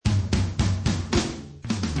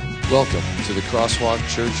Welcome to the Crosswalk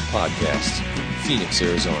Church Podcast, Phoenix,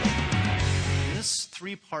 Arizona. In this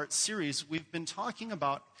three-part series, we've been talking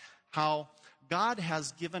about how God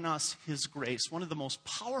has given us His grace. One of the most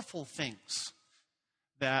powerful things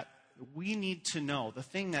that we need to know, the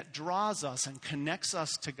thing that draws us and connects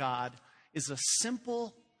us to God, is a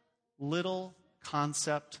simple little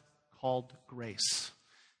concept called grace.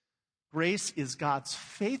 Grace is God's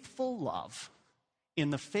faithful love in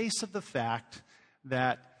the face of the fact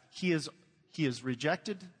that He is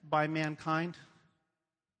rejected by mankind.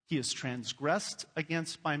 He is transgressed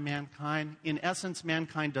against by mankind. In essence,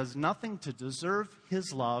 mankind does nothing to deserve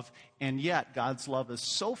His love, and yet God's love is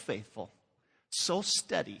so faithful, so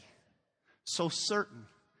steady, so certain.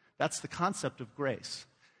 That's the concept of grace,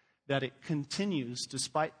 that it continues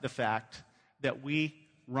despite the fact that we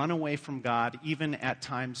run away from God, even at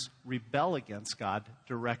times rebel against God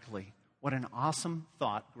directly. What an awesome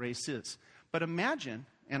thought grace is. But imagine,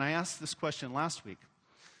 and I asked this question last week,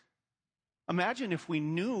 imagine if we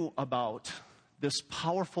knew about this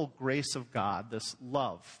powerful grace of God, this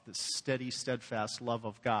love, this steady, steadfast love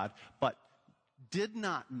of God, but did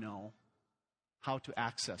not know how to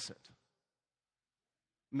access it.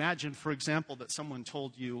 Imagine, for example, that someone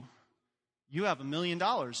told you, you have $1 million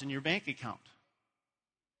in your bank account.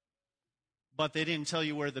 But they didn't tell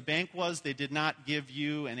you where the bank was. They did not give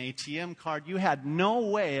you an ATM card. You had no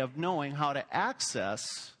way of knowing how to access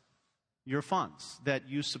your funds that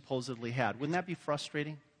you supposedly had. Wouldn't that be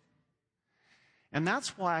frustrating? And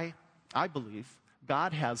that's why I believe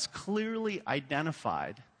God has clearly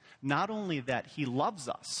identified not only that He loves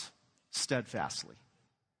us steadfastly,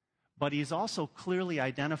 but He's also clearly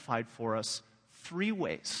identified for us 3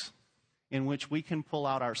 ways in which we can pull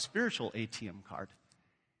out our spiritual ATM card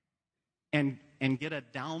and get a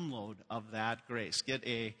download of that grace, get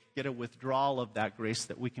a withdrawal of that grace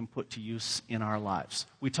that we can put to use in our lives.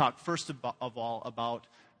 We talked first of all about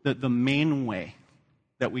the main way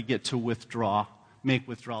that we get to make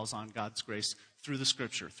withdrawals on God's grace through the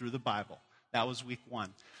Scripture, through the Bible. That was week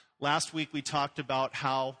 1. Last week we talked about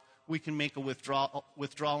how we can make a withdrawal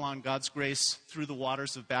on God's grace through the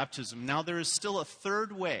waters of baptism. Now there is still a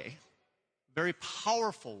third way, very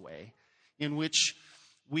powerful way, in which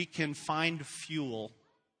we can find fuel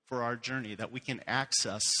for our journey, that we can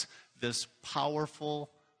access this powerful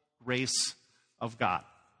grace of God.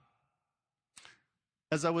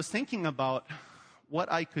 As I was thinking about what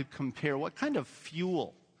I could compare, what kind of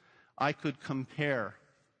fuel I could compare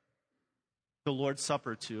the Lord's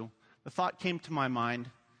Supper to, the thought came to my mind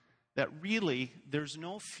that really there's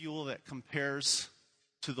no fuel that compares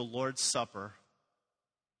to the Lord's Supper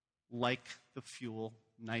like the fuel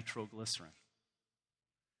nitroglycerin.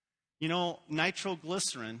 You know,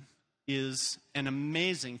 nitroglycerin is an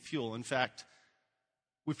amazing fuel. In fact,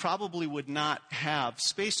 we probably would not have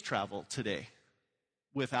space travel today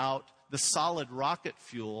without the solid rocket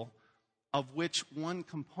fuel, of which one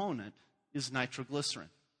component is nitroglycerin.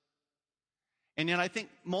 And yet I think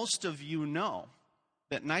most of you know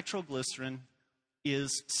that nitroglycerin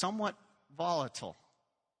is somewhat volatile,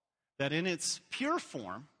 that in its pure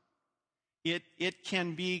form, it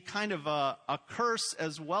can be kind of a curse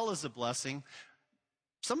as well as a blessing.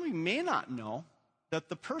 Some of you may not know that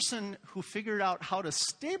the person who figured out how to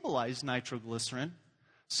stabilize nitroglycerin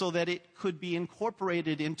so that it could be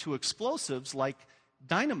incorporated into explosives like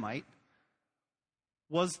dynamite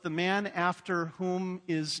was the man after whom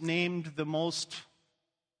is named the most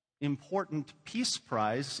important peace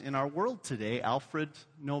prize in our world today, Alfred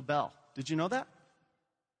Nobel. Did you know that?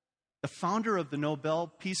 The founder of the Nobel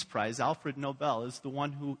Peace Prize, Alfred Nobel, is the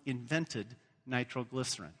one who invented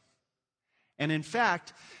nitroglycerin. And in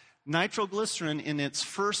fact, nitroglycerin in its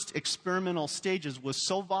first experimental stages was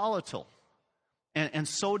so volatile and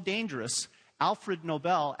so dangerous, Alfred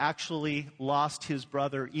Nobel actually lost his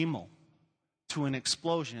brother Emil to an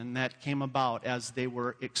explosion that came about as they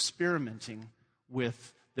were experimenting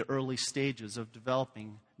with the early stages of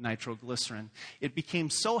developing nitroglycerin. It became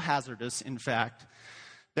so hazardous, in fact,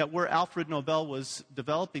 that where Alfred Nobel was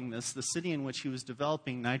developing this, the city in which he was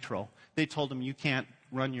developing nitro, they told him, you can't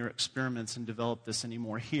run your experiments and develop this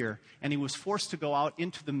anymore here. And he was forced to go out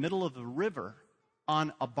into the middle of the river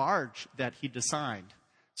on a barge that he designed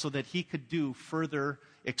so that he could do further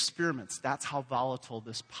experiments. That's how volatile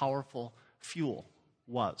this powerful fuel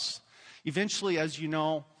was. Eventually, as you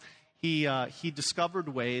know, he discovered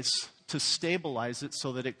ways to stabilize it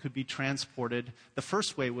so that it could be transported. The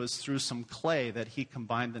first way was through some clay that he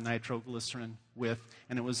combined the nitroglycerin with,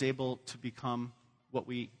 and it was able to become what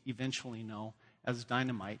we eventually know as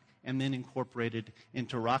dynamite, and then incorporated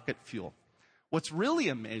into rocket fuel. What's really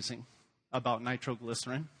amazing about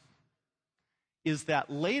nitroglycerin is that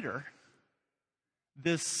later,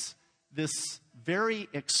 this very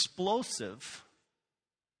explosive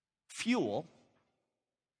fuel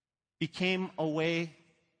became a way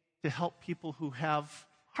to help people who have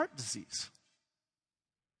heart disease.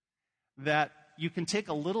 That you can take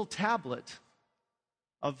a little tablet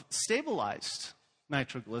of stabilized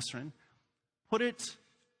nitroglycerin, put it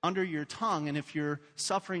under your tongue, and if you're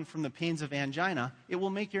suffering from the pains of angina, it will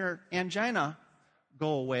make your angina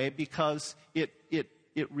go away because it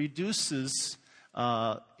reduces,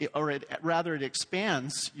 it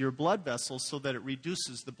expands your blood vessels so that it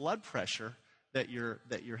reduces the blood pressure that you're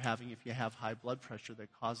having if you have high blood pressure that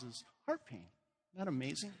causes heart pain. Isn't that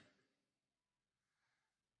amazing?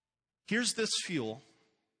 Here's this fuel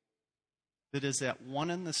that is at one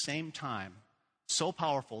and the same time so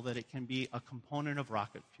powerful that it can be a component of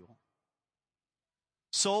rocket fuel.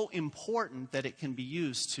 So important that it can be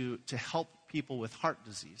used to help people with heart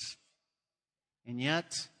disease. And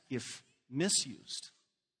yet, if misused,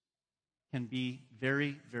 can be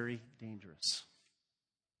very, very dangerous.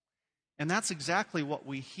 And that's exactly what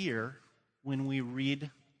we hear when we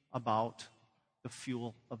read about the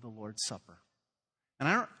fuel of the Lord's Supper.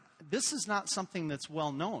 And this is not something that's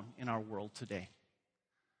well known in our world today.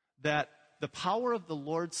 That the power of the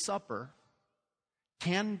Lord's Supper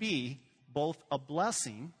can be both a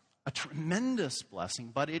blessing, a tremendous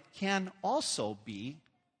blessing, but it can also be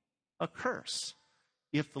a curse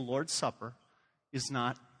if the Lord's Supper is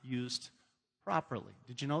not used properly.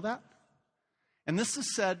 Did you know that? And this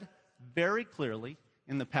is said very clearly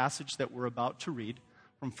in the passage that we're about to read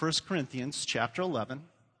from 1 Corinthians chapter 11.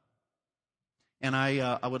 And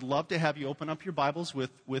I would love to have you open up your Bibles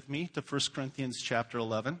with me to 1 Corinthians chapter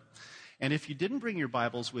 11. And if you didn't bring your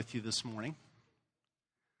Bibles with you this morning,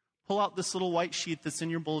 pull out this little white sheet that's in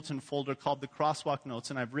your bulletin folder called the Crosswalk Notes,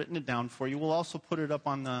 and I've written it down for you. We'll also put it up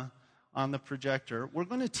on the projector. We're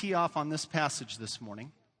going to tee off on this passage this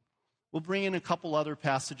morning. We'll bring in a couple other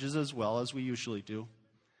passages as well, as we usually do.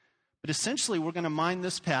 But essentially, we're going to mine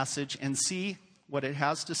this passage and see what it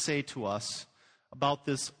has to say to us about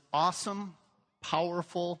this awesome,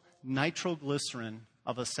 powerful nitroglycerin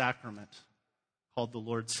of a sacrament called the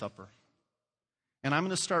Lord's Supper. And I'm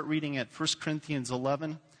going to start reading at 1 Corinthians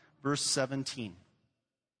 11, verse 17.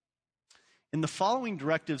 In the following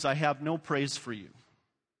directives, I have no praise for you,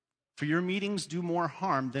 for your meetings do more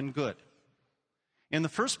harm than good. In the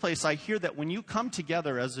first place, I hear that when you come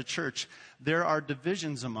together as a church, there are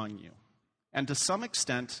divisions among you. And to some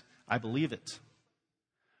extent, I believe it.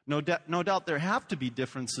 No doubt there have to be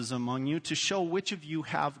differences among you to show which of you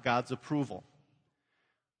have God's approval.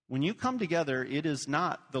 When you come together, it is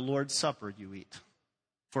not the Lord's Supper you eat.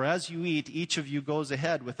 For as you eat, each of you goes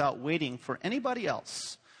ahead without waiting for anybody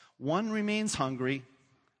else. One remains hungry,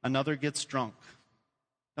 another gets drunk.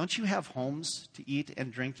 Don't you have homes to eat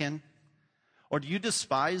and drink in? Or do you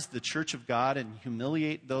despise the church of God and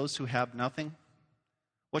humiliate those who have nothing?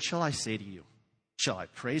 What shall I say to you? Shall I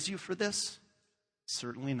praise you for this?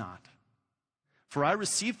 Certainly not. For I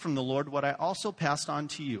received from the Lord what I also passed on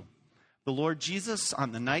to you. The Lord Jesus,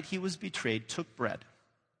 on the night he was betrayed, took bread.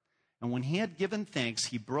 And when he had given thanks,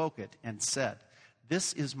 he broke it and said,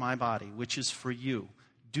 "This is my body, which is for you.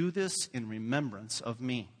 Do this in remembrance of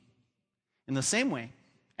me." In the same way,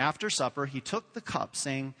 after supper, he took the cup,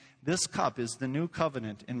 saying, "This cup is the new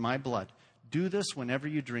covenant in my blood. Do this whenever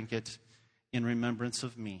you drink it in remembrance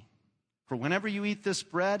of me. For whenever you eat this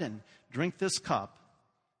bread and drink this cup,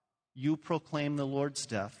 you proclaim the Lord's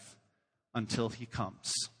death until he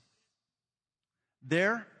comes.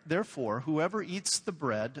 Therefore, whoever eats the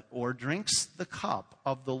bread or drinks the cup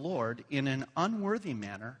of the Lord in an unworthy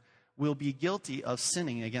manner will be guilty of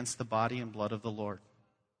sinning against the body and blood of the Lord.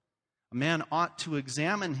 A man ought to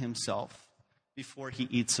examine himself before he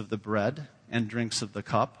eats of the bread and drinks of the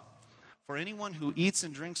cup. For anyone who eats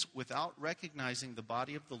and drinks without recognizing the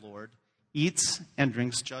body of the Lord eats and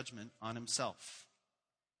drinks judgment on himself.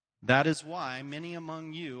 That is why many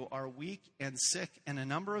among you are weak and sick, and a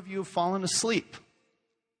number of you have fallen asleep.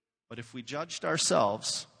 But if we judged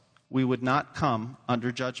ourselves, we would not come under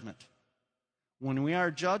judgment. When we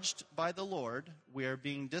are judged by the Lord, we are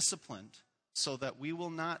being disciplined so that we will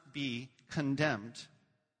not be condemned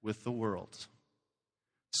with the world.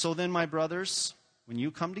 So then, my brothers, when you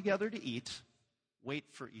come together to eat, wait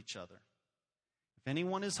for each other. If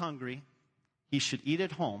anyone is hungry, he should eat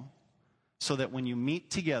at home, so that when you meet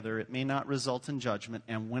together, it may not result in judgment.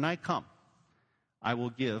 And when I come, I will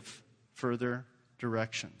give further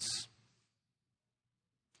directions.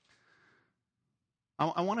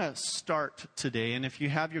 I want to start today, and if you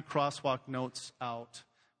have your crosswalk notes out,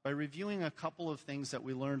 by reviewing a couple of things that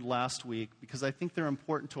we learned last week, because I think they're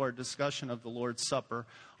important to our discussion of the Lord's Supper.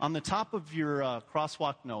 On the top of your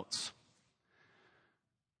crosswalk notes,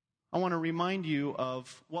 I want to remind you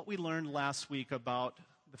of what we learned last week about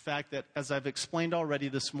the fact that, as I've explained already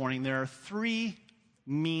this morning, there are three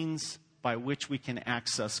means by which we can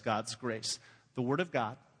access God's grace: the Word of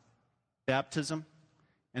God, baptism,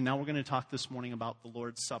 and now we're going to talk this morning about the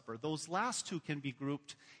Lord's Supper. Those last two can be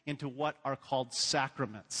grouped into what are called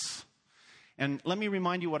sacraments. And let me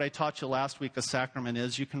remind you what I taught you last week a sacrament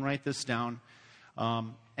is. You can write this down,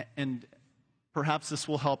 and perhaps this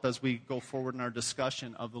will help as we go forward in our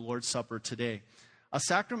discussion of the Lord's Supper today. A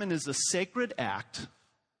sacrament is a sacred act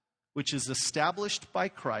which is established by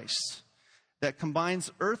Christ that combines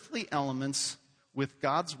earthly elements with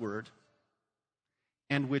God's Word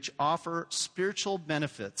and which offer spiritual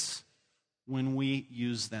benefits when we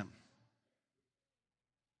use them.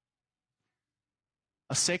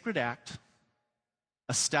 A sacred act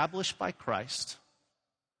established by Christ,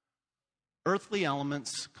 earthly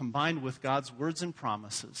elements combined with God's words and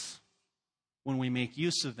promises. When we make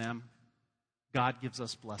use of them, God gives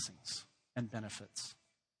us blessings and benefits.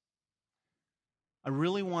 I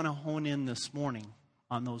really want to hone in this morning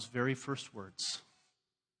on those very first words: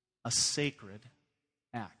 a sacred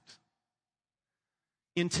act.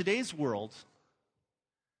 In today's world,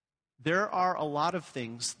 there are a lot of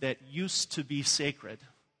things that used to be sacred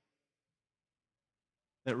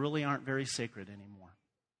that really aren't very sacred anymore.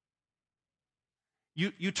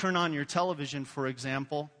 You turn on your television, for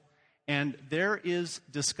example, and there is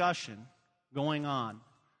discussion going on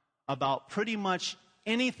about pretty much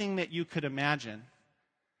anything that you could imagine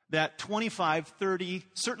that 25, 30,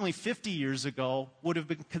 certainly 50 years ago would have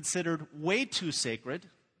been considered way too sacred,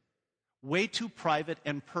 way too private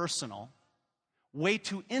and personal, way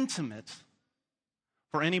too intimate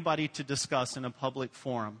for anybody to discuss in a public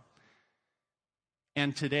forum.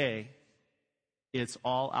 And today, it's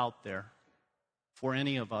all out there for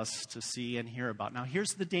any of us to see and hear about. Now,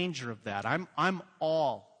 here's the danger of that. I'm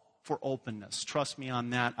all for openness. Trust me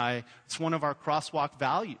on that. It's one of our crosswalk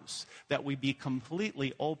values that we be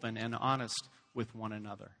completely open and honest with one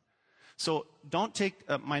another. So don't take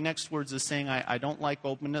my next words as saying I don't like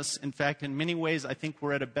openness. In fact, in many ways, I think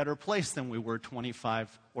we're at a better place than we were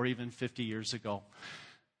 25 or even 50 years ago.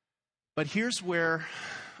 But here's where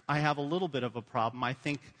I have a little bit of a problem. I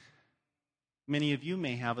think many of you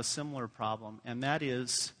may have a similar problem, and that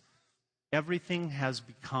is everything has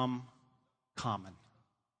become common.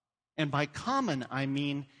 And by common, I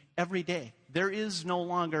mean every day. There is no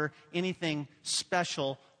longer anything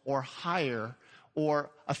special or higher or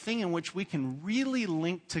a thing in which we can really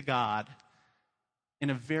link to God in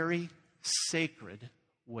a very sacred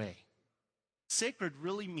way. Sacred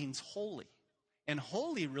really means holy, and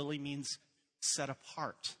holy really means set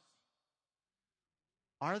apart.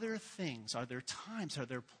 Are there things, are there times, are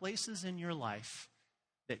there places in your life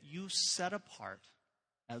that you set apart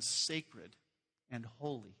as sacred and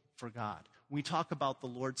holy for God? We talk about the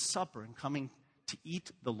Lord's Supper and coming to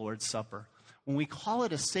eat the Lord's Supper. When we call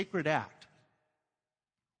it a sacred act,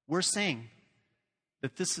 we're saying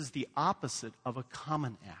that this is the opposite of a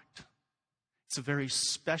common act. It's a very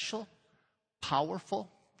special,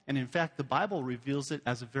 powerful, and in fact, the Bible reveals it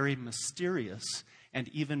as a very mysterious and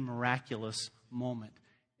even miraculous moment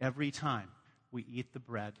every time we eat the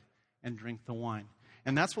bread and drink the wine.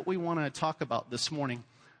 And that's what we want to talk about this morning.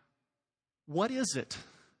 What is it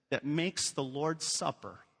that makes the Lord's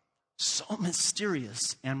Supper so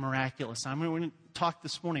mysterious and miraculous? I'm going to talk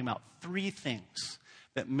this morning about three things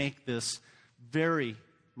that make this very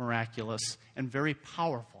miraculous and very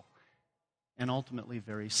powerful and ultimately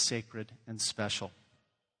very sacred and special.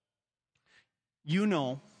 You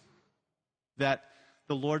know that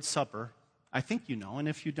the Lord's Supper, I think you know, and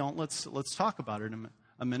if you don't, let's talk about it in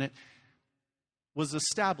a minute, was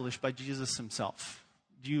established by Jesus himself.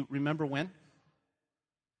 Do you remember when?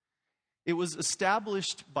 It was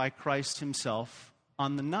established by Christ himself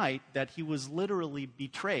on the night that he was literally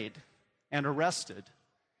betrayed and arrested.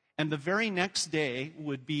 And the very next day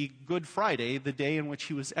would be Good Friday, the day in which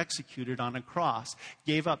he was executed on a cross,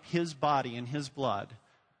 gave up his body and his blood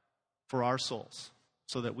for our souls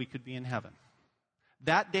so that we could be in heaven.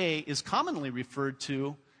 That day is commonly referred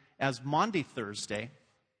to as Maundy Thursday.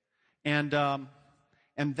 And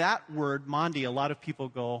that word, Maundy, a lot of people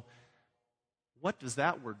go, what does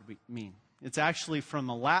that word mean? It's actually from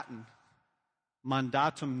the Latin,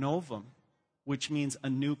 mandatum novum, which means a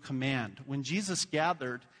new command. When Jesus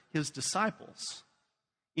gathered his disciples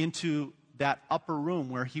into that upper room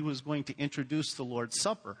where he was going to introduce the Lord's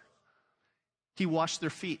Supper, he washed their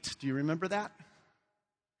feet. Do you remember that?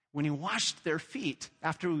 When he washed their feet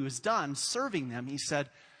after he was done serving them, he said,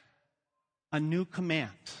 a new command,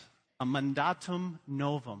 a mandatum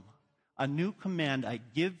novum, a new command I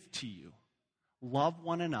give to you. Love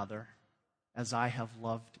one another as I have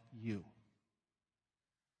loved you.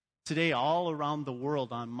 Today, all around the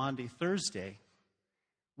world on Maundy Thursday,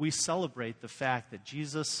 we celebrate the fact that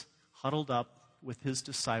Jesus huddled up with his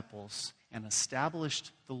disciples and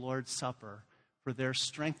established the Lord's Supper for their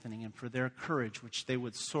strengthening and for their courage, which they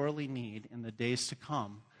would sorely need in the days to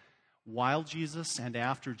come, while Jesus and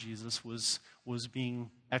after Jesus was being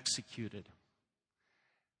executed.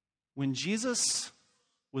 When Jesus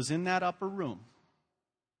was in that upper room,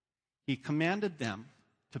 he commanded them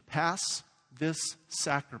to pass this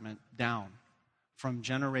sacrament down from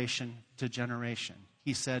generation to generation.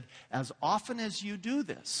 He said, as often as you do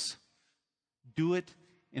this, do it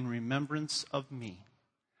in remembrance of me.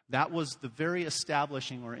 That was the very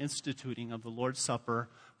establishing or instituting of the Lord's Supper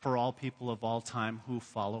for all people of all time who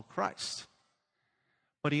follow Christ.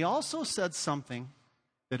 But he also said something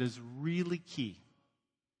that is really key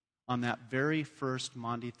on that very first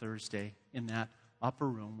Maundy Thursday in that upper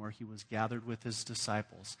room where he was gathered with his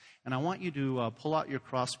disciples. And I want you to pull out your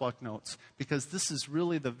crosswalk notes, because this is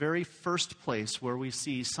really the very first place where we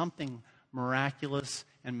see something miraculous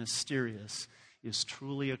and mysterious is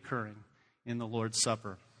truly occurring in the Lord's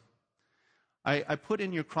Supper. I put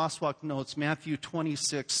in your crosswalk notes Matthew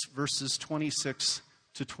 26, verses 26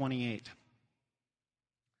 to 28.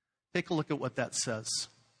 Take a look at what that says.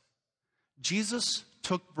 Jesus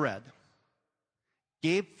took bread,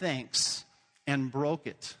 gave thanks, and broke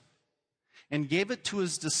it, and gave it to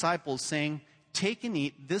his disciples, saying, take and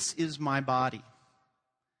eat, this is my body.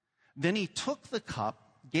 Then he took the cup,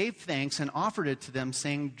 gave thanks, and offered it to them,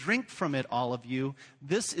 saying, drink from it, all of you.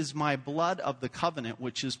 This is my blood of the covenant,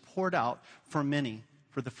 which is poured out for many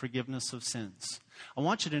for the forgiveness of sins. I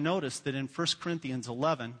want you to notice that in 1 Corinthians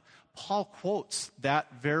 11, Paul quotes that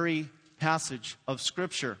very passage of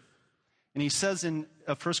Scripture. And he says in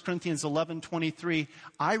 1 Corinthians 11:23,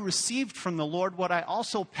 I received from the Lord what I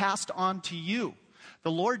also passed on to you.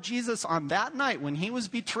 The Lord Jesus, on that night when he was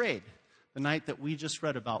betrayed, the night that we just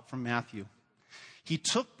read about from Matthew, he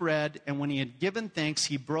took bread, and when he had given thanks,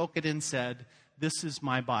 he broke it and said, this is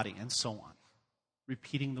my body, and so on,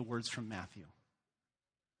 repeating the words from Matthew.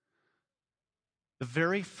 The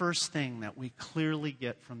very first thing that we clearly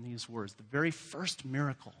get from these words, the very first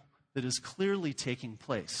miracle that is clearly taking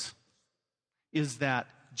place, is that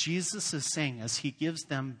Jesus is saying, as he gives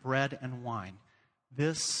them bread and wine,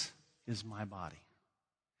 this is my body.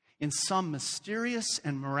 In some mysterious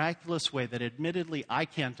and miraculous way that admittedly I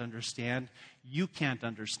can't understand, you can't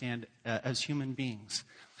understand as human beings,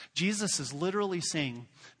 Jesus is literally saying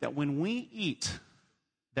that when we eat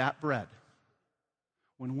that bread,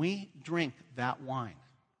 when we drink that wine,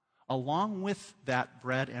 along with that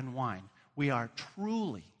bread and wine, we are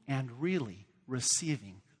truly and really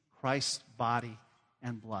receiving Christ's body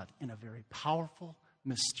and blood in a very powerful,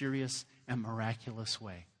 mysterious, and miraculous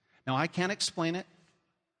way. Now, I can't explain it.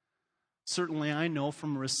 Certainly, I know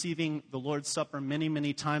from receiving the Lord's Supper many,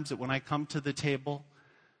 many times that when I come to the table,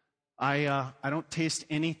 I don't taste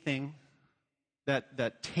anything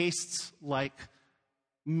that tastes like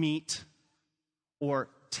meat or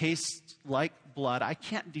tastes like blood. I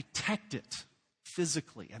can't detect it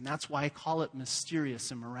physically, and that's why I call it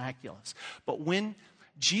mysterious and miraculous. But when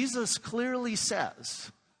Jesus clearly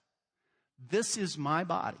says, this is my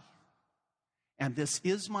body and this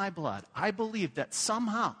is my blood, I believe that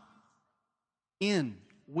somehow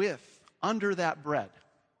under that bread,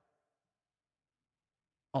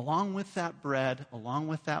 along with that bread, along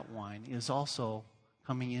with that wine, is also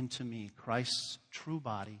coming into me Christ's true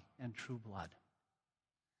body and true blood.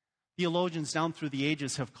 Theologians down through the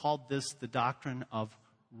ages have called this the doctrine of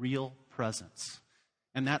real presence.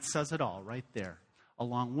 And that says it all right there.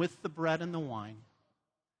 Along with the bread and the wine,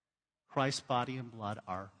 Christ's body and blood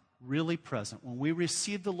are really present. When we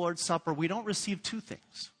receive the Lord's Supper, we don't receive two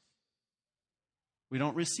things. We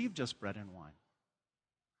don't receive just bread and wine.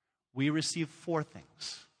 We receive four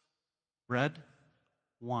things: bread,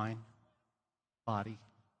 wine, body,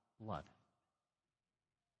 blood.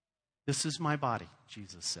 This is my body,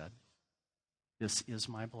 Jesus said. This is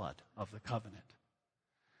my blood of the covenant.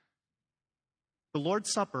 The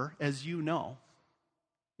Lord's Supper, as you know,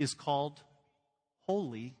 is called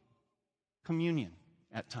Holy Communion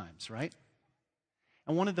at times, right?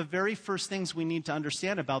 And one of the very first things we need to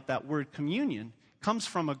understand about that word communion comes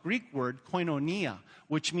from a Greek word, koinonia,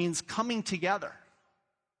 which means coming together,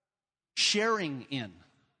 sharing in.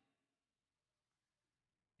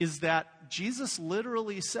 Is that Jesus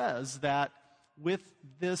literally says that with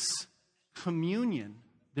this communion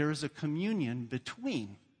there is a communion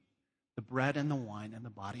between the bread and the wine and the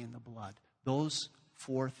body and the blood. Those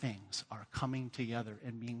four things are coming together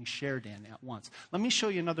and being shared in at once. Let me show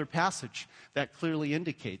you another passage that clearly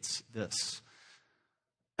indicates this.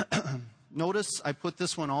 Notice I put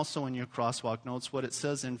this one also in your crosswalk notes, what it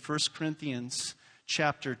says in 1 Corinthians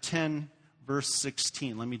chapter 10, verse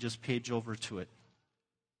 16. Let me just page over to it.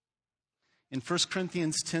 In 1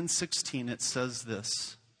 Corinthians 10:16, it says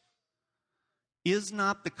this: "Is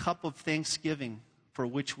not the cup of thanksgiving for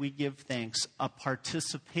which we give thanks a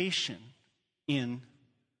participation in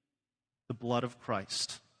the blood of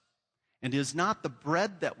Christ? And is not the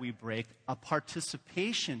bread that we break a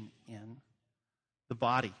participation in the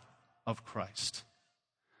body of Christ?"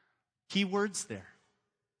 Key words there.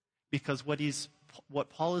 Because what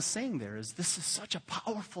Paul is saying there is this is such a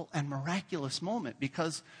powerful and miraculous moment,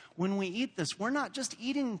 because when we eat this, we're not just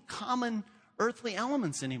eating common earthly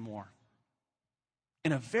elements anymore.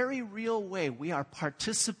 In a very real way, we are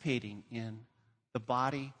participating in the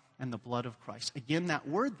body and the blood of Christ. Again, that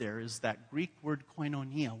word there is that Greek word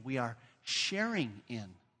koinonia. We are sharing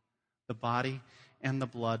in the body and the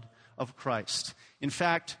blood of Christ. In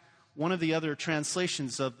fact, one of the other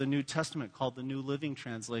translations of the New Testament, called the New Living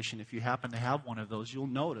Translation, if you happen to have one of those, you'll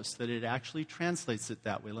notice that it actually translates it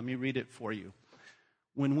that way. Let me read it for you.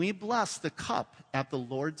 When we bless the cup at the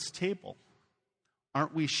Lord's table,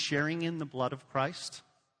 aren't we sharing in the blood of Christ?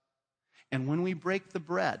 And when we break the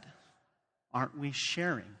bread, aren't we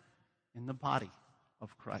sharing in the body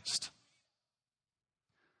of Christ?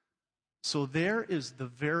 So there is the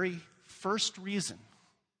very first reason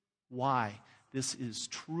why this is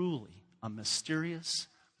truly a mysterious,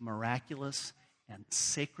 miraculous, and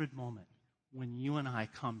sacred moment when you and I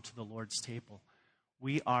come to the Lord's table.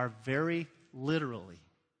 We are very literally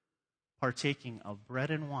partaking of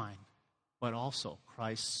bread and wine, but also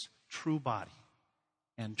Christ's true body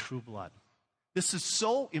and true blood. This is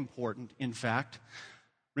so important, in fact.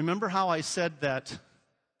 Remember how I said that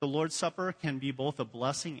the Lord's Supper can be both a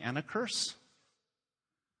blessing and a curse?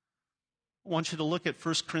 I want you to look at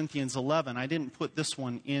 1 Corinthians 11. I didn't put this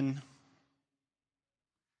one in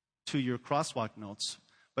to your crosswalk notes,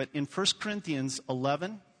 but in 1 Corinthians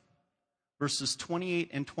 11, verses 28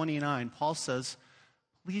 and 29, Paul says,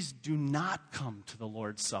 "Please do not come to the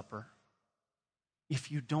Lord's Supper if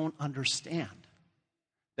you don't understand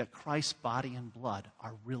that Christ's body and blood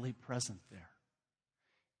are really present there."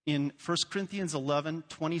 In 1 Corinthians 11,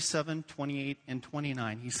 27, 28, and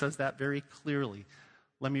 29, he says that very clearly.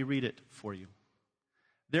 Let me read it for you.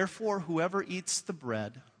 "Therefore, whoever eats the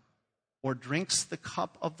bread or drinks the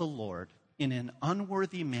cup of the Lord in an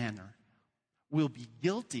unworthy manner will be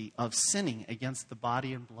guilty of sinning against the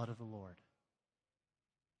body and blood of the Lord."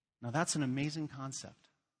 Now, that's an amazing concept,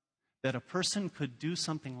 that a person could do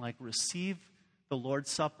something like receive the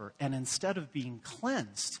Lord's Supper, and instead of being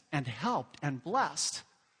cleansed and helped and blessed,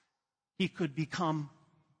 he could become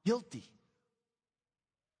guilty.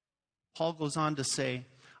 Paul goes on to say,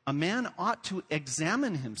 "A man ought to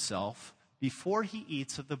examine himself before he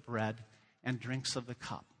eats of the bread and drinks of the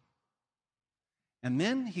cup." And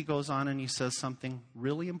then he goes on and he says something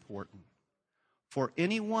really important. "For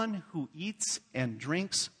anyone who eats and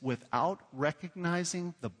drinks without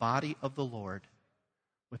recognizing the body of the Lord,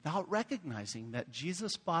 without recognizing that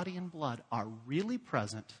Jesus' body and blood are really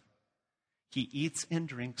present, he eats and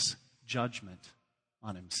drinks judgment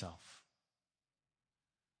on himself."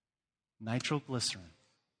 Nitroglycerin.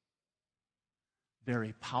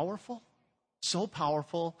 Very powerful. So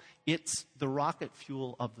powerful, it's the rocket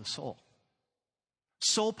fuel of the soul.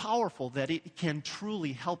 So powerful that it can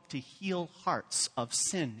truly help to heal hearts of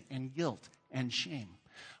sin and guilt and shame.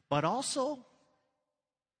 But also,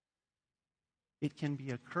 it can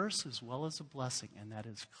be a curse as well as a blessing, and that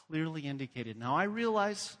is clearly indicated. Now, I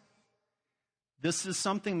realize this is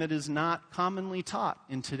something that is not commonly taught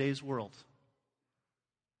in today's world.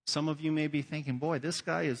 Some of you may be thinking, boy, this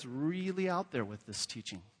guy is really out there with this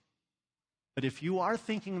teaching. But if you are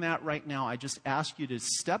thinking that right now, I just ask you to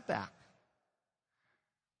step back,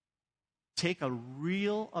 take a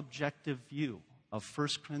real objective view of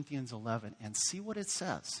 1 Corinthians 11 and see what it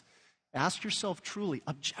says. Ask yourself truly,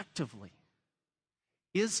 objectively,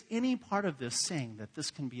 is any part of this saying that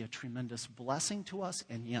this can be a tremendous blessing to us?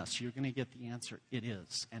 And yes, you're going to get the answer, it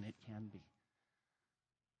is, and it can be.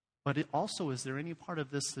 But it also, is there any part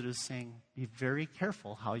of this that is saying, be very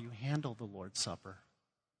careful how you handle the Lord's Supper,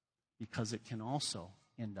 because it can also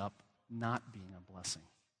end up not being a blessing.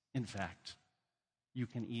 In fact, you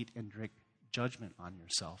can eat and drink judgment on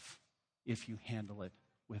yourself if you handle it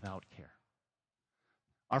without care.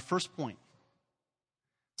 Our first point,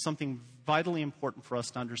 something vitally important for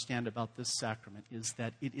us to understand about this sacrament is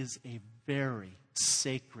that it is a very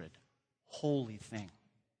sacred, holy thing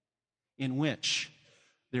in which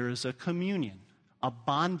there is a communion, a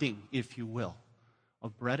bonding, if you will,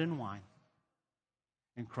 of bread and wine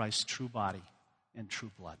and Christ's true body and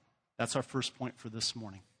true blood. That's our first point for this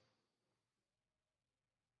morning.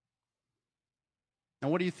 Now,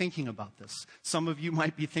 what are you thinking about this? Some of you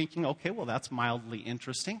might be thinking, okay, well, that's mildly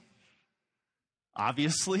interesting.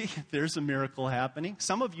 Obviously, there's a miracle happening.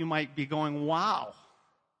 Some of you might be going, wow,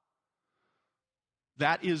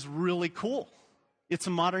 that is really cool. It's a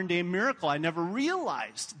modern-day miracle. I never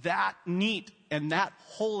realized that neat and that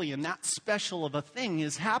holy and that special of a thing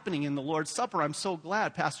is happening in the Lord's Supper. I'm so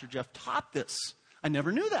glad Pastor Jeff taught this. I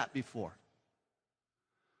never knew that before.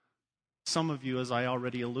 Some of you, as I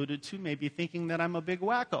already alluded to, may be thinking that I'm a big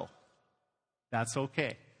wacko. That's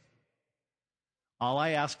okay. All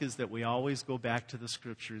I ask is that we always go back to the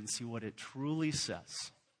Scripture and see what it truly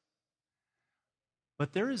says.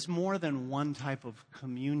 But there is more than one type of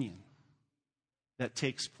communion that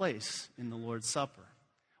takes place in the Lord's Supper.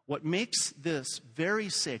 What makes this very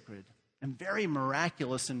sacred and very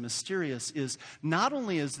miraculous and mysterious is not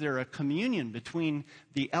only is there a communion between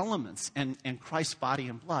the elements and Christ's body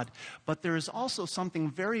and blood, but there is also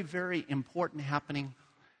something very, very important happening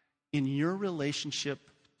in your relationship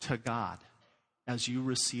to God as you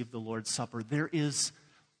receive the Lord's Supper. There is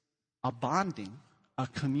a bonding, a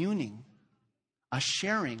communing, a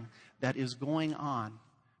sharing that is going on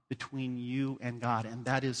between you and God, and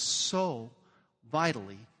that is so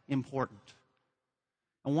vitally important.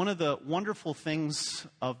 And one of the wonderful things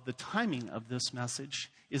of the timing of this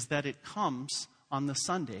message is that it comes on the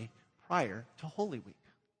Sunday prior to Holy Week.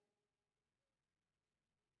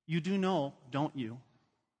 You do know, don't you,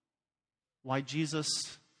 why Jesus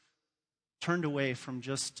turned away from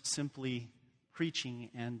just simply preaching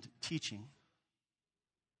and teaching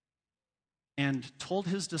and told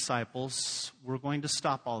his disciples, we're going to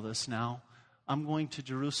stop all this now. I'm going to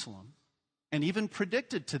Jerusalem. And even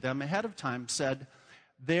predicted to them ahead of time, said,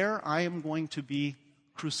 there I am going to be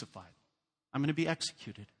crucified. I'm going to be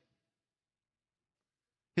executed.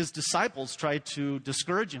 His disciples tried to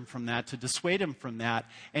discourage him from that, to dissuade him from that,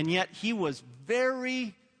 and yet he was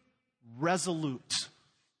very resolute,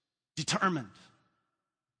 determined.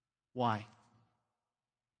 Why?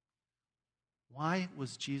 Why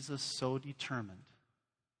was Jesus so determined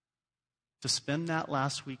to spend that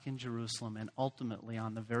last week in Jerusalem and ultimately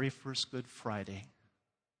on the very first Good Friday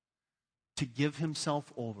to give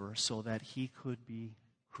himself over so that he could be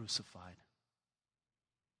crucified?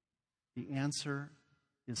 The answer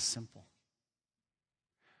is simple.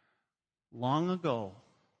 Long ago,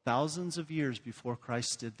 thousands of years before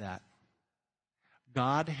Christ did that,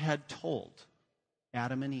 God had told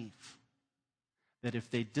Adam and Eve that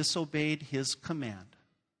if they disobeyed his command,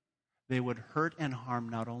 they would hurt and harm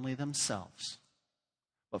not only themselves,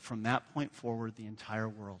 but from that point forward, the entire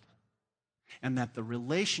world. And that the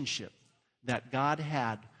relationship that God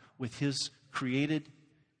had with his created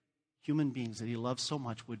human beings that he loved so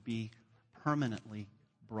much would be permanently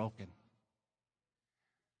broken.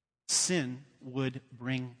 Sin would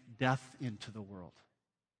bring death into the world.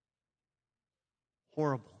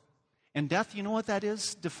 Horrible. And death, you know what that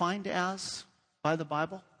is defined as by the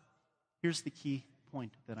Bible? Here's the key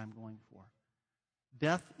point that I'm going for.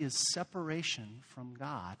 Death is separation from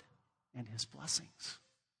God and his blessings.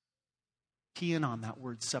 Key in on that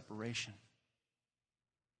word separation.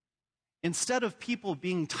 Instead of people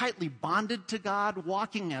being tightly bonded to God,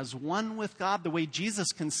 walking as one with God, the way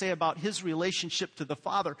Jesus can say about his relationship to the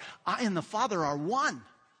Father, I and the Father are one.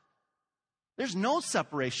 There's no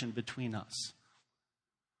separation between us.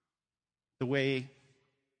 The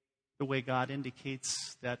way God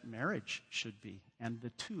indicates that marriage should be, and the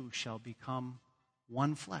two shall become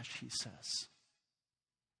one flesh, he says.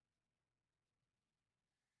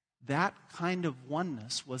 That kind of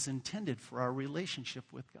oneness was intended for our relationship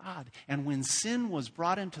with God. And when sin was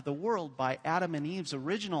brought into the world by Adam and Eve's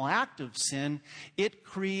original act of sin, it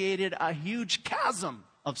created a huge chasm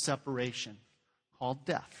of separation called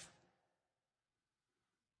death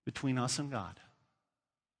between us and God.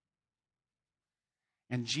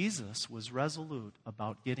 And Jesus was resolute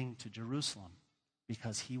about getting to Jerusalem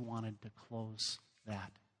because he wanted to close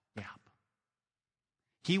that gap.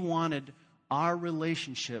 He wanted our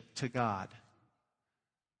relationship to God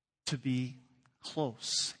to be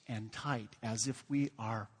close and tight, as if we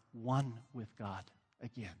are one with God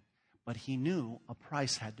again. But he knew a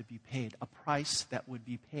price had to be paid, a price that would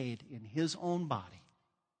be paid in his own body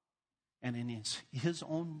and in his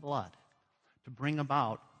own blood to bring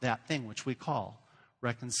about that thing which we call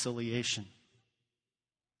reconciliation.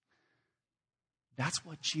 That's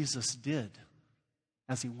what Jesus did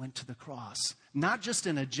as he went to the cross. Not just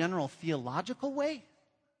in a general theological way.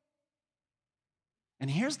 And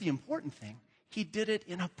here's the important thing. He did it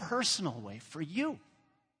in a personal way for you.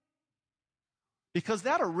 Because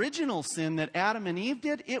that original sin that Adam and Eve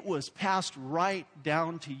did, it was passed right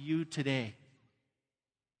down to you today.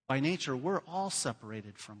 By nature, we're all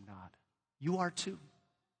separated from God. You are too.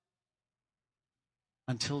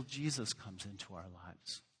 Until Jesus comes into our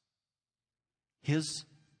lives. His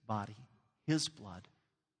body, his blood,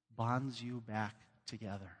 bonds you back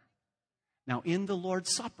together. Now, in the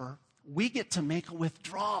Lord's Supper, we get to make a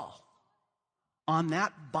withdrawal on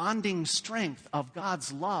that bonding strength of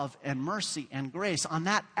God's love and mercy and grace, on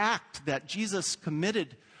that act that Jesus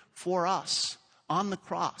committed for us on the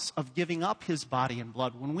cross of giving up his body and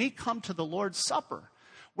blood. When we come to the Lord's Supper,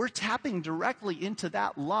 we're tapping directly into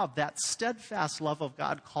that love, that steadfast love of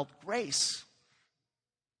God called grace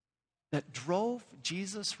that drove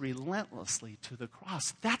Jesus relentlessly to the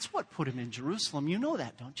cross. That's what put him in Jerusalem. You know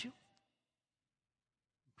that, don't you?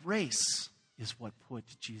 Grace is what put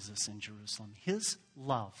Jesus in Jerusalem. His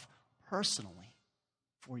love, personally,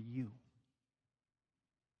 for you.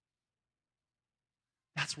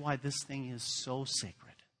 That's why this thing is so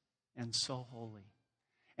sacred and so holy.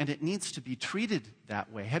 And it needs to be treated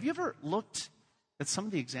that way. Have you ever looked at some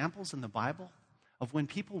of the examples in the Bible of when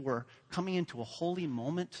people were coming into a holy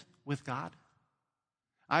moment with God?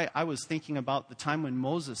 I was thinking about the time when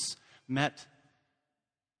Moses met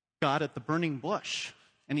God at the burning bush.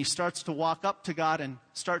 And he starts to walk up to God and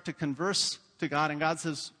start to converse to God. And God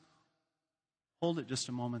says, hold it just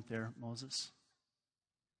a moment there, Moses.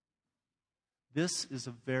 This is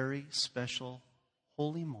a very special,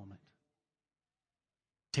 holy moment.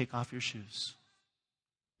 Take off your shoes,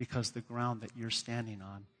 because the ground that you're standing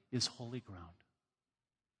on is holy ground.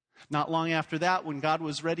 Not long after that, when God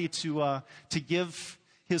was ready to give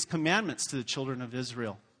his commandments to the children of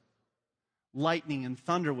Israel, lightning and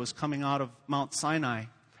thunder was coming out of Mount Sinai.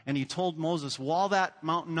 And he told Moses, wall that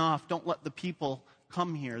mountain off. Don't let the people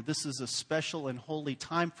come here. This is a special and holy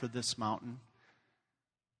time for this mountain.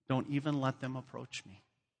 Don't even let them approach me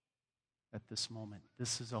at this moment.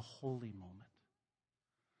 This is a holy moment.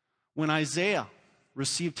 When Isaiah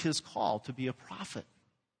received his call to be a prophet,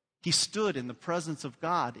 he stood in the presence of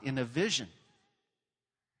God in a vision.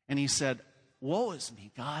 And he said, woe is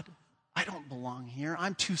me, God. I don't belong here.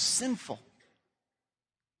 I'm too sinful.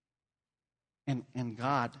 And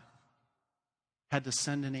God had to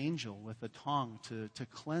send an angel with a tongue to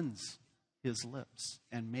cleanse his lips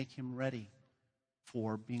and make him ready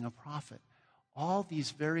for being a prophet. All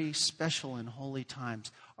these very special and holy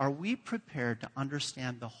times. Are we prepared to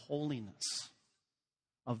understand the holiness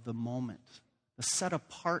of the moment, the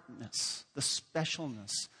set-apartness, the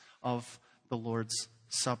specialness of the Lord's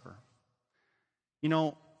Supper? You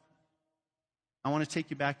know, I want to take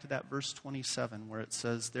you back to that verse 27 where it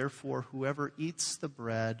says, therefore, whoever eats the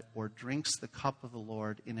bread or drinks the cup of the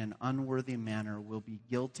Lord in an unworthy manner will be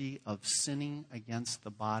guilty of sinning against the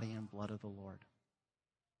body and blood of the Lord.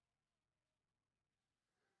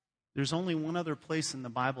 There's only one other place in the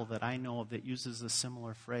Bible that I know of that uses a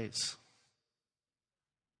similar phrase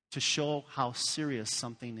to show how serious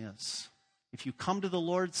something is. If you come to the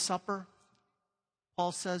Lord's Supper,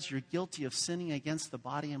 Paul says you're guilty of sinning against the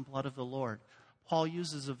body and blood of the Lord. Paul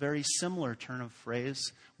uses a very similar turn of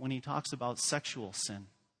phrase when he talks about sexual sin.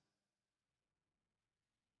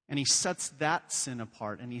 And he sets that sin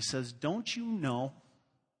apart and he says, don't you know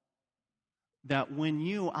that when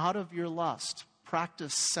you, out of your lust,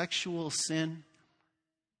 practice sexual sin,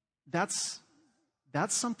 that's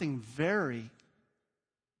something very,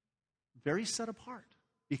 very set apart.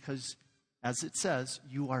 Because, as it says,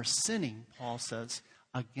 you are sinning, Paul says,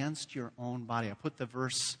 against your own body. I put the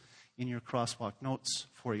verse in your crosswalk notes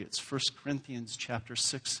for you. It's 1 Corinthians chapter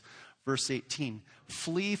 6, verse 18.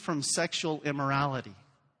 Flee from sexual immorality.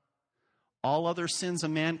 All other sins a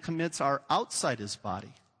man commits are outside his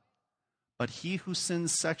body. But he who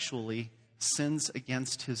sins sexually sins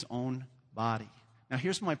against his own body. Now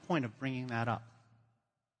here's my point of bringing that up.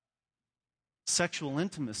 Sexual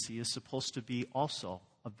intimacy is supposed to be also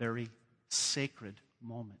a very sacred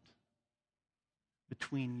moment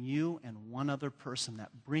between you and one other person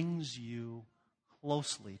that brings you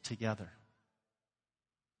closely together.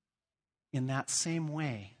 In that same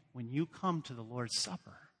way, when you come to the Lord's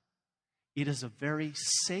Supper, it is a very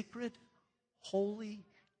sacred, holy,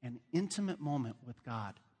 and intimate moment with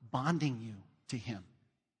God, bonding you to him.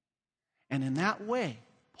 And in that way,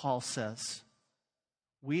 Paul says,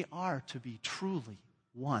 we are to be truly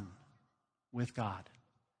one with God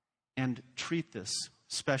and treat this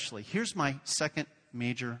specially. Here's my second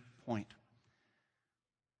major point.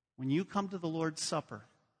 When you come to the Lord's Supper,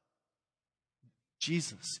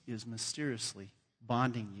 Jesus is mysteriously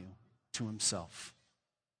bonding you to himself.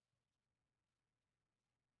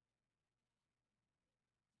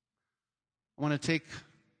 I want to take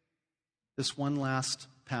this one last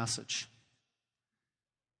passage.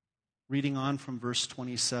 Reading on from verse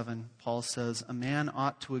 27, Paul says, "A man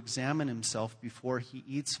ought to examine himself before he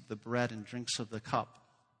eats of the bread and drinks of the cup.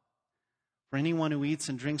 For anyone who eats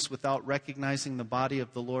and drinks without recognizing the body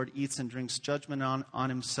of the Lord eats and drinks judgment on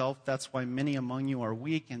himself. That's why many among you are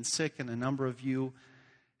weak and sick, and a number of you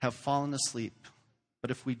have fallen asleep.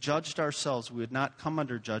 But if we judged ourselves, we would not come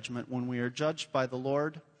under judgment. When we are judged by the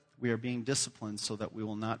Lord, we are being disciplined so that we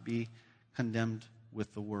will not be condemned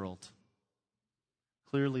with the world."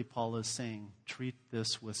 Clearly, Paul is saying, treat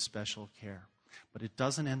this with special care. But it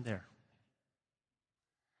doesn't end there.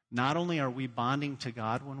 Not only are we bonding to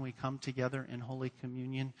God when we come together in Holy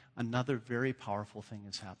Communion, another very powerful thing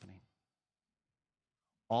is happening.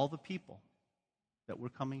 All the people that we're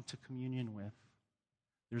coming to communion with,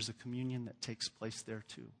 there's a communion that takes place there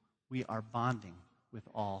too. We are bonding with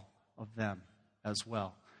all of them as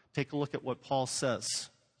well. Take a look at what Paul says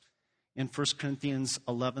in 1 Corinthians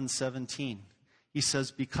 11:17. He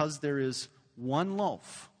says, "Because there is one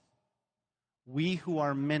loaf, we who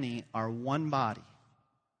are many are one body,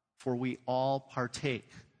 for we all partake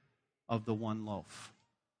of the one loaf."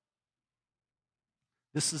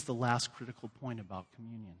 This is the last critical point about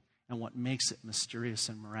communion and what makes it mysterious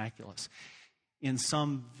and miraculous. In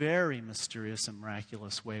some very mysterious and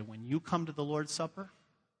miraculous way, when you come to the Lord's Supper,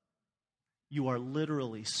 you are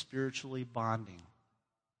literally spiritually bonding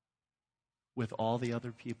with all the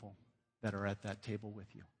other people that are at that table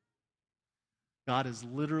with you. God is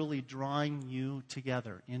literally drawing you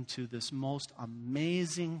together into this most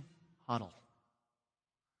amazing huddle.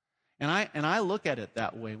 And I look at it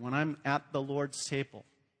that way when I'm at the Lord's table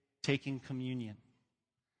taking communion.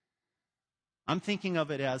 I'm thinking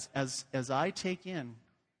of it as I take in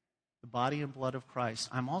the body and blood of Christ,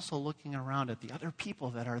 I'm also looking around at the other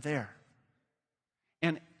people that are there.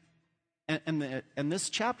 And this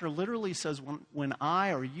chapter literally says when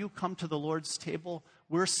I or you come to the Lord's table,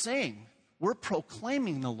 we're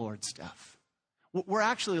proclaiming the Lord's death. We're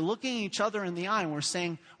actually looking each other in the eye and we're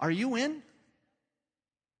saying, are you in?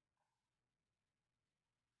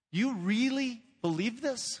 You really believe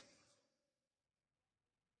this?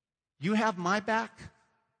 You have my back?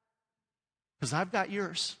 Because I've got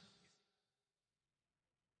yours.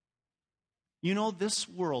 You know, this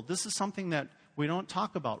world, this is something that we don't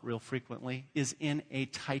talk about real frequently, is in a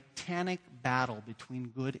titanic battle between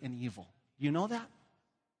good and evil. You know that?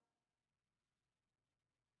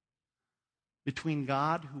 Between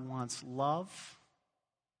God, who wants love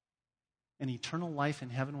and eternal life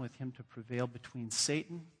in heaven with him to prevail, between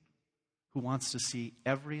Satan, who wants to see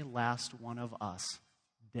every last one of us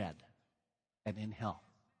dead and in hell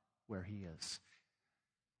where he is.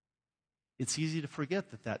 It's easy to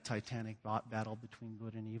forget that titanic battle between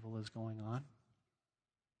good and evil is going on.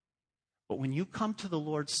 But when you come to the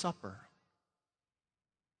Lord's Supper,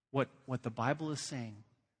 what the Bible is saying,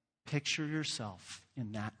 picture yourself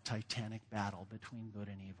in that titanic battle between good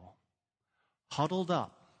and evil. Huddled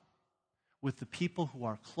up with the people who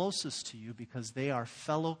are closest to you because they are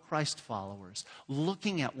fellow Christ followers,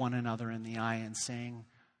 looking at one another in the eye and saying,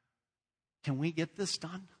 can we get this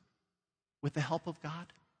done with the help of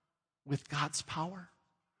God? With God's power?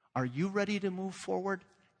 Are you ready to move forward?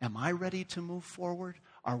 Am I ready to move forward?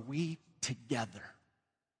 Are we together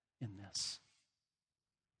in this?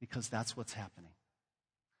 Because that's what's happening.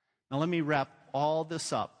 Now let me wrap all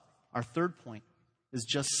this up. Our third point is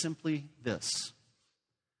just simply this.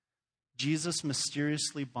 Jesus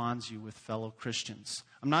mysteriously bonds you with fellow Christians.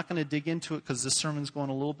 I'm not going to dig into it because this sermon's going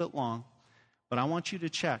a little bit long, but I want you to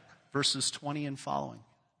check verses 20 and following.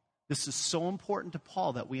 This is so important to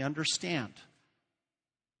Paul that we understand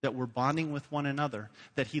that we're bonding with one another,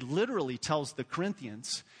 that he literally tells the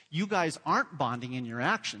Corinthians, you guys aren't bonding in your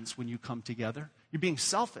actions when you come together. You're being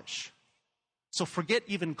selfish. So forget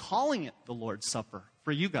even calling it the Lord's Supper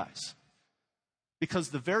for you guys. Because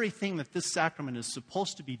the very thing that this sacrament is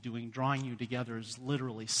supposed to be doing, drawing you together, is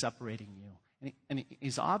literally separating you. And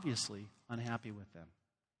he's obviously unhappy with them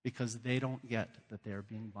because they don't get that they're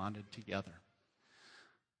being bonded together.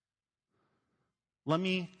 Let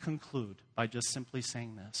me conclude by just simply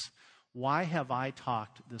saying this. Why have I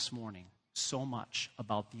talked this morning so much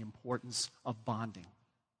about the importance of bonding?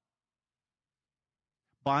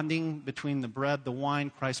 Bonding between the bread, the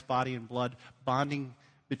wine, Christ's body and blood, bonding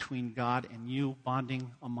between God and you,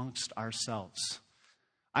 bonding amongst ourselves.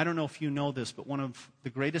 I don't know if you know this, but one of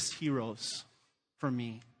the greatest heroes for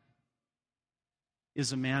me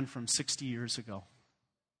is a man from 60 years ago.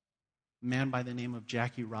 A man by the name of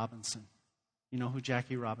Jackie Robinson. You know who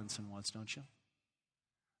Jackie Robinson was, don't you?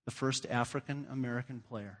 The first African-American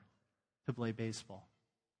player to play baseball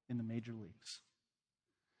in the major leagues.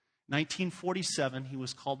 1947, he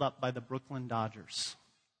was called up by the Brooklyn Dodgers.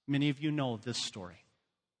 Many of you know this story.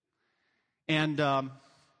 And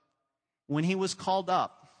when he was called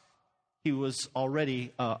up, he was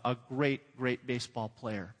already a great, great baseball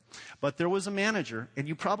player. But there was a manager, and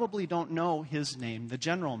you probably don't know his name, the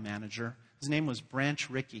general manager. His name was Branch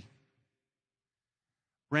Rickey.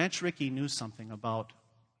 Branch Rickey knew something about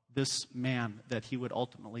this man that he would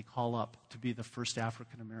ultimately call up to be the first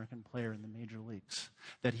African-American player in the major leagues.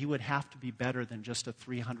 That he would have to be better than just a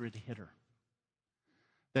 300 hitter.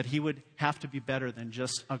 That he would have to be better than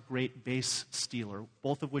just a great base stealer,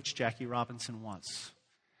 both of which Jackie Robinson was.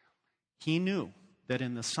 He knew that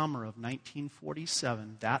in the summer of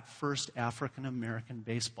 1947, that first African-American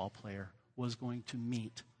baseball player was going to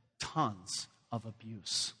meet tons of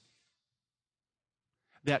abuse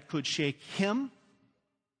that could shake him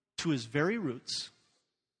to his very roots,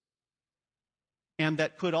 and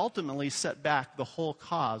that could ultimately set back the whole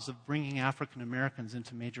cause of bringing African Americans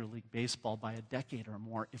into Major League Baseball by a decade or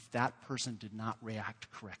more if that person did not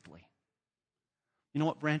react correctly. You know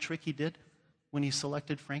what Branch Rickey did when he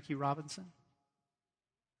selected Frankie Robinson?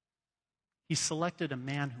 He selected a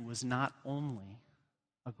man who was not only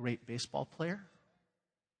a great baseball player,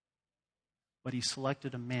 but he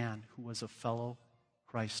selected a man who was a fellow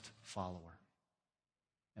Christ follower.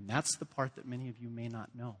 And that's the part that many of you may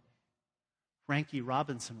not know. Frankie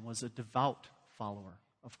Robinson was a devout follower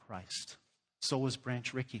of Christ. So was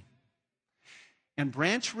Branch Rickey. And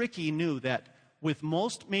Branch Rickey knew that with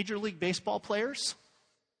most Major League Baseball players,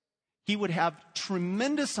 he would have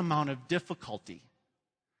tremendous amount of difficulty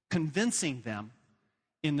convincing them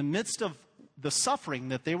in the midst of the suffering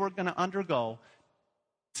that they were going to undergo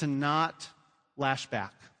to not lash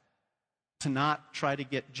back, to not try to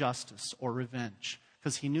get justice or revenge,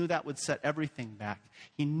 because he knew that would set everything back.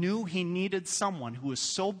 He knew he needed someone who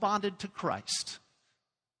was so bonded to Christ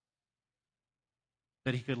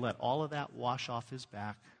that he could let all of that wash off his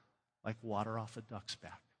back like water off a duck's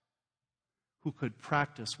back, who could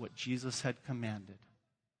practice what Jesus had commanded.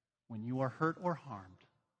 When you are hurt or harmed,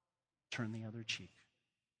 turn the other cheek.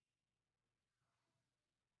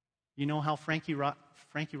 You know how Frankie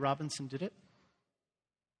Robinson did it?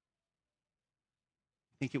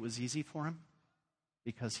 Think it was easy for him?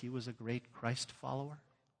 Because he was a great Christ follower?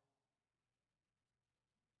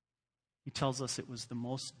 He tells us it was the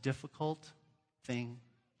most difficult thing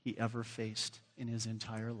he ever faced in his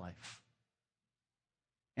entire life.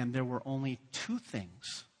 And there were only two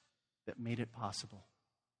things that made it possible.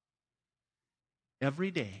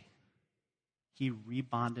 Every day, he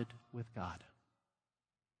rebonded with God.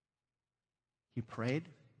 He prayed,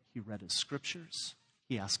 he read his scriptures,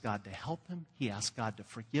 he asked God to help him, he asked God to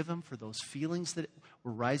forgive him for those feelings that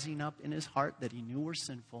were rising up in his heart that he knew were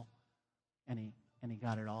sinful, and he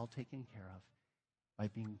got it all taken care of by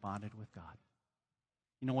being bonded with God.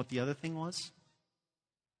 You know what the other thing was?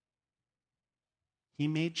 He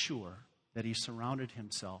made sure that he surrounded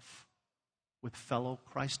himself with fellow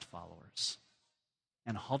Christ followers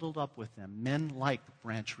and huddled up with them, men like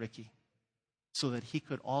Branch Rickey, so that he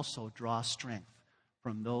could also draw strength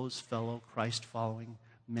from those fellow Christ-following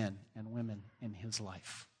men and women in his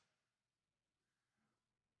life.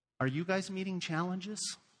 Are you guys meeting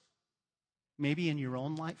challenges, maybe in your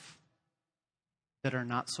own life, that are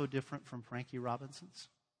not so different from Frankie Robinson's?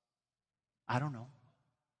 I don't know.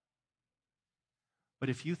 But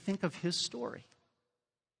if you think of his story,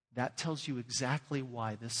 that tells you exactly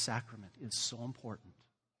why this sacrament is so important.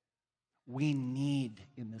 We need,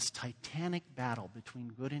 in this titanic battle between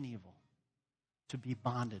good and evil, to be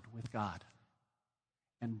bonded with God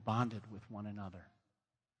and bonded with one another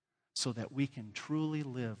so that we can truly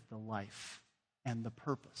live the life and the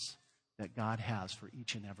purpose that God has for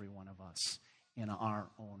each and every one of us in our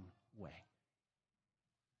own way.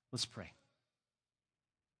 Let's pray.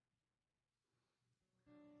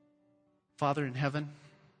 Father in heaven,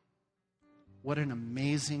 what an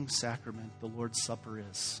amazing sacrament the Lord's Supper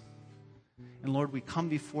is. And Lord, we come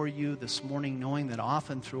before you this morning knowing that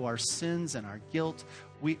often through our sins and our guilt,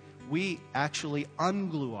 we actually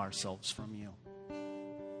unglue ourselves from you.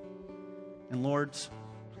 And Lord,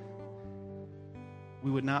 we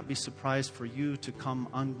would not be surprised for you to come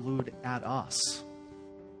unglued at us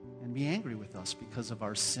and be angry with us because of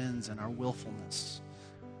our sins and our willfulness.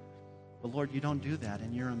 But Lord, you don't do that.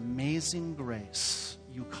 In your amazing grace,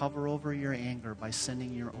 you cover over your anger by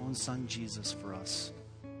sending your own Son Jesus for us.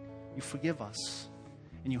 You forgive us.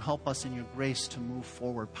 and you help us in your grace to move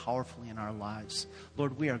forward powerfully in our lives.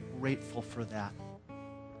 Lord, we are grateful for that.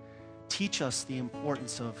 Teach us the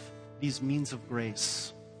importance of these means of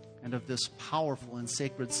grace and of this powerful and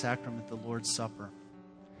sacred sacrament, the Lord's Supper.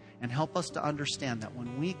 And help us to understand that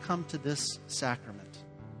when we come to this sacrament,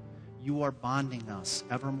 you are bonding us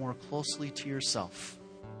ever more closely to yourself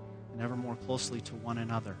and ever more closely to one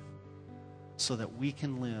another, so that we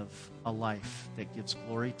can live a life that gives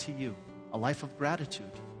glory to you, a life of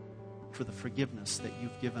gratitude for the forgiveness that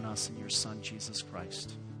you've given us in your Son, Jesus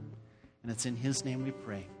Christ. And it's in his name we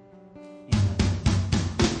pray. Amen.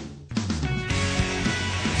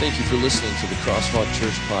 Thank you for listening to the Crosswalk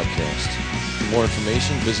Church podcast. For more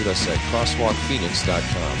information, visit us at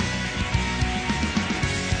crosswalkphoenix.com.